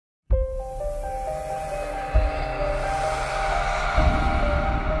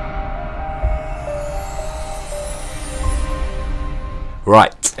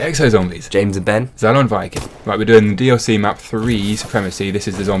Right. Exo Zombies. James and Ben. Zilao and Vykid. Right, we're doing the DLC map 3, Supremacy. This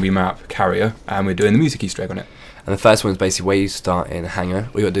is the zombie map, Carrier, and we're doing the music Easter egg on it. And the first one is basically where you start in a hangar.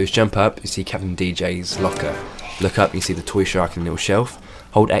 All you got to do is jump up, you see Captain DJ's locker. Look up, you see the toy shark in a little shelf.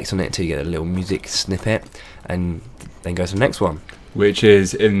 Hold X on it until you get a little music snippet, and then go to the next one. Which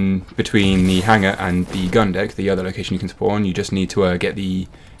is in between the hangar and the gun deck, the other location you can spawn. You just need to get the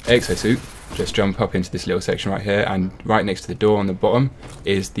exosuit. Just jump up into this little section right here, and right next to the door on the bottom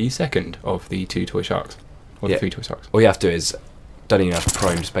is the second of the 2 toy sharks. Or the 3 toy sharks. All you have to do is, don't even have to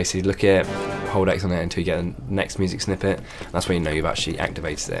prone, just basically look at it, hold X on it until you get the next music snippet. And that's when you know you've actually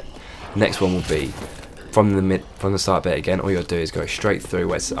activated it. Next one will be from the start bit again. All you got to do is go straight through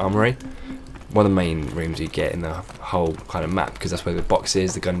where it's the armory. One of the main rooms you get in the whole kind of map, because that's where the box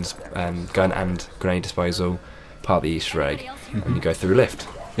is, the gun and grenade disposal, part of the Easter egg, and you go through a lift.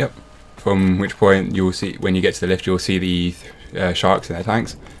 Yep. From which point you'll see, when you get to the lift, you'll see the sharks in their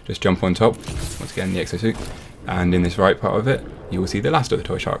tanks. Just jump on top, once again the exosuit, and in this right part of it, you will see the last of the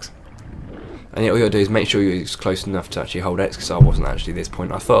toy sharks. And all you got to do is make sure you're close enough to actually hold X, because I wasn't actually at this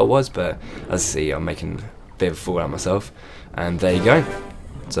point. I thought I was, but as you see, I'm making a bit of a fool out of myself. And there you go.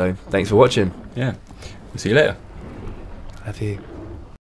 So, thanks for watching. Yeah. We'll see you later. Love you.